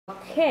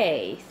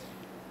Okay,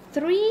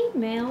 3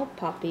 male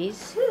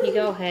puppies. You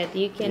go ahead,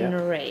 you can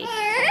narrate.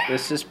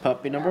 This is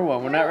puppy number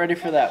 1. We're not ready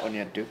for that one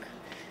yet, Duke.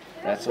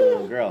 That's a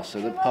little girl.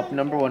 So the pup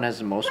number 1 has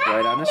the most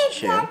white on his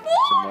chin,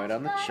 some white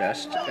on the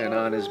chest, and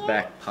on his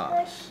back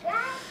paws.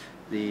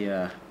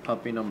 The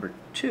puppy number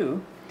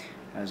 2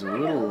 has a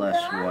little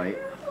less white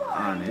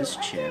on his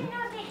chin,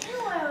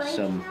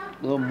 some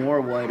little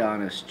more white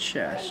on his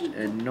chest,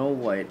 and no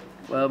white,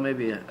 well,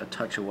 maybe a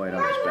touch of white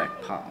on his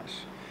back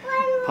paws.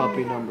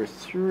 Puppy number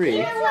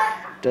 3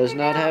 does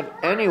not have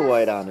any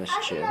white on his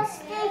chin,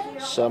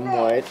 some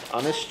white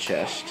on his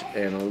chest,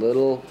 and a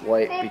little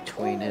white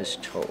between his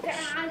toes.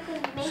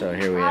 So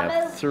here we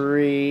have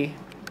 3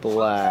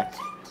 black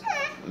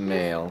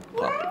male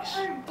puppies.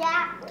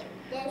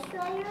 This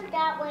way or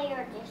that way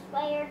or this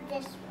way or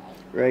this way.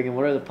 Reagan,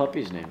 what are the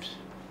puppies' names?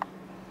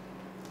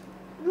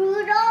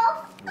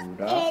 Rudolph. And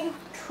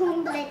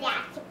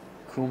Kumbledatcha.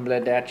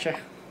 Kumbledatcha?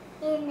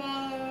 And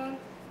then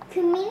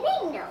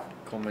Kuminino.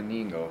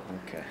 Kuminino,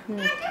 okay.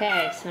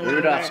 Okay, so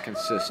Rudolph's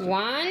consistent.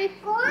 1,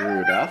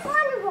 Rudolph.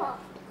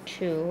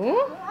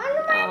 2.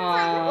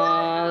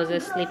 Oh, the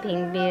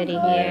sleeping beauty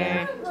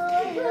here.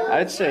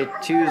 I'd say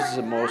 2 is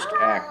the most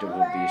active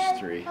of these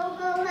 3.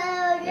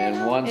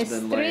 And one's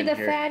been laying here. Is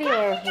 3 the fatty or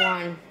 1 is the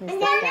And then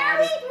fatty?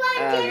 now he's one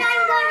kid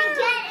I'm going to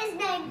get his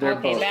name. They're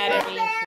both fatty.